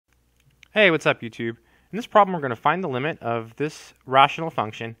Hey, what's up, YouTube? In this problem, we're going to find the limit of this rational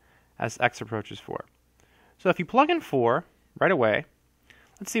function as x approaches 4. So if you plug in 4 right away,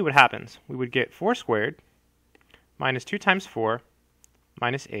 let's see what happens. We would get 4 squared minus 2 times 4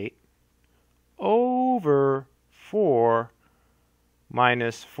 minus 8 over 4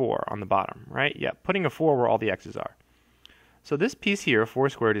 minus 4 on the bottom, right? Yeah, putting a 4 where all the x's are. So this piece here, 4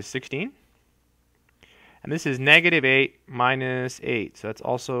 squared, is 16. And this is negative 8 minus 8. So that's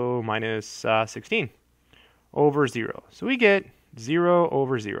also minus 16 over 0. So we get 0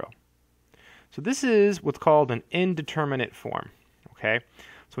 over 0. So this is what's called an indeterminate form. Okay?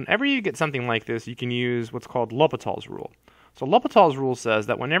 So whenever you get something like this, you can use what's called L'Hopital's rule. So L'Hopital's rule says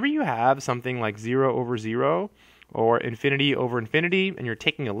that whenever you have something like 0 over 0 or infinity over infinity and you're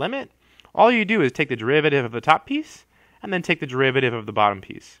taking a limit, all you do is take the derivative of the top piece and then take the derivative of the bottom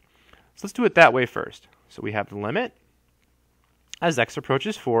piece. So let's do it that way first. So we have the limit as x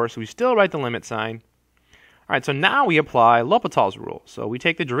approaches 4, so we still write the limit sign. All right, so now we apply L'Hopital's rule. So we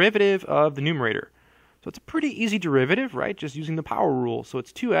take the derivative of the numerator. So it's a pretty easy derivative, right? Just using the power rule. So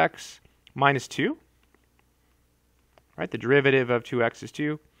it's 2x minus 2. Right? The derivative of 2x is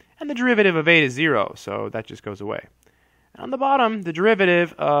 2. And the derivative of 8 is 0, so that just goes away. And on the bottom, the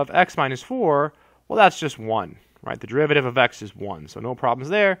derivative of x minus 4, well, that's just 1. Right? The derivative of x is 1, so no problems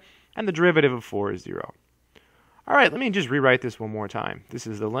there. And the derivative of 4 is 0. All right, let me just rewrite this one more time. This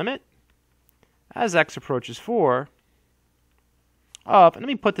is the limit as x approaches 4 of, and let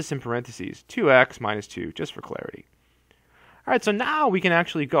me put this in parentheses, 2x minus 2, just for clarity. All right, so now we can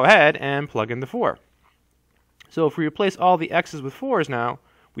actually go ahead and plug in the 4. So if we replace all the x's with 4's now,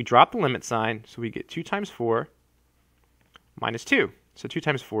 we drop the limit sign, so we get 2 times 4 minus 2. So 2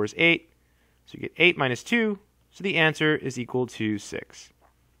 times 4 is 8, so you get 8 minus 2, so the answer is equal to 6.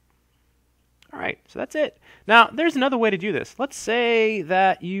 All right, so that's it. Now, there's another way to do this. Let's say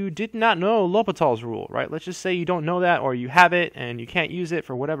that you did not know L'Hopital's rule, right? Let's just say you don't know that, or you have it and you can't use it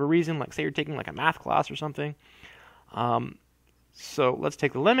for whatever reason, like say you're taking like a math class or something. So let's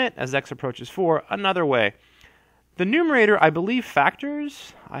take the limit as x approaches 4 another way. The numerator, I believe,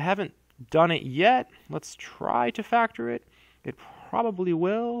 factors. I haven't done it yet. Let's try to factor it. It probably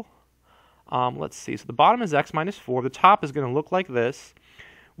will. Let's see. So the bottom is x minus 4. The top is going to look like this.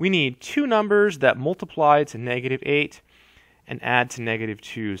 We need two numbers that multiply to negative 8 and add to negative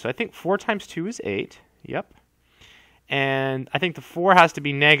 2. So I think 4 times 2 is 8. Yep. And I think the 4 has to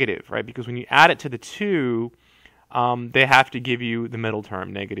be negative, right? Because when you add it to the 2, they have to give you the middle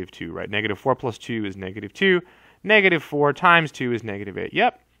term, negative 2, right? Negative 4 plus 2 is negative 2. Negative 4 times 2 is negative 8.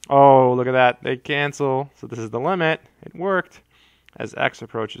 Yep. Oh, look at that. They cancel. So this is the limit. It worked as x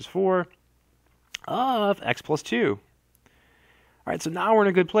approaches 4 of x plus 2. All right, so now we're in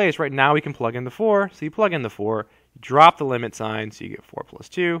a good place. Right now we can plug in the 4. So you plug in the 4, you drop the limit sign, so you get 4 plus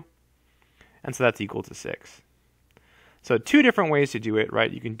 2. And so that's equal to 6. So two different ways to do it,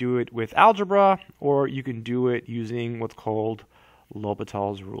 right? You can do it with algebra, or you can do it using what's called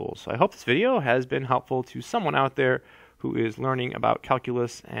L'Hopital's rule. So I hope this video has been helpful to someone out there who is learning about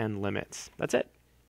calculus and limits. That's it.